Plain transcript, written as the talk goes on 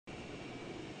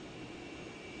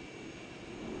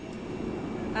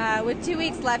With 2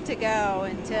 weeks left to go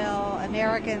until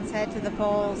Americans head to the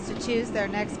polls to choose their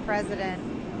next president,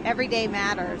 every day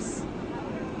matters.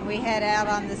 We head out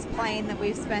on this plane that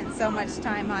we've spent so much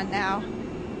time on now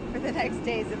for the next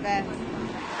day's event.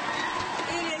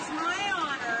 It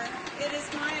is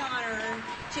my honor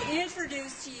to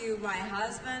introduce to you my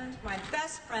husband, my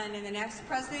best friend, and the next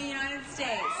President of the United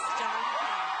States, John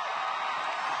McCain.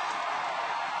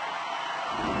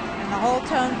 And the whole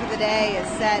tone for the day is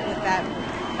set with that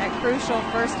crucial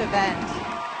first event.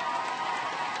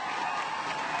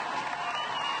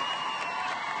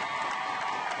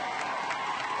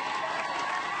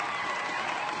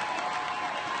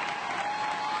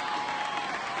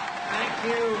 Thank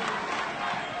you.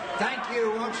 Thank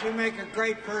you. Won't you make a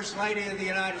great First Lady of the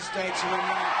United States of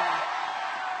America?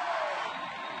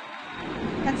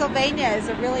 Pennsylvania is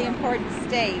a really important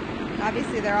state.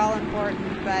 Obviously, they're all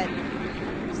important, but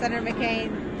Senator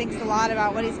McCain thinks a lot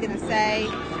about what he's going to say.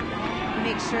 He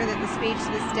makes sure that the speech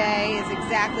this day is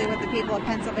exactly what the people of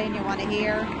Pennsylvania want to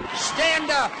hear.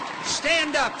 Stand up,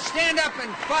 stand up, stand up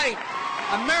and fight.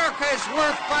 America is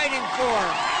worth fighting for.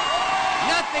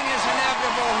 Nothing is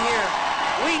inevitable here.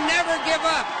 We never give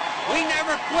up. We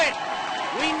never quit.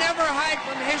 We never hide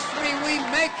from history. We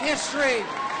make history.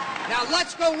 Now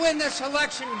let's go win this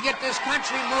election and get this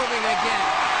country moving again.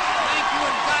 Thank you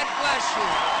and God bless you.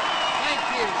 Thank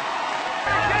you.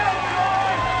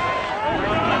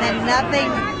 And then nothing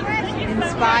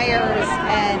inspires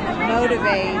and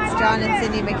motivates John and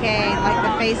Cindy McCain like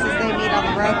the faces they meet on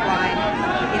the rope line.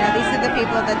 You know, these are the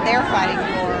people that they're fighting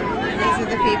for. These are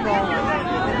the people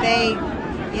that they,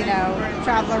 you know,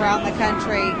 travel around the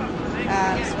country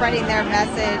spreading their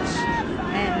message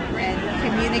and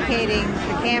communicating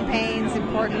the campaign's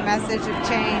important message of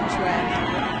change with.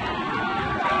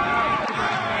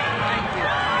 Thank you.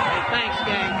 Thanks,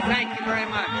 gang. Thank you very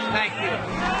much. Thank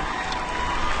you.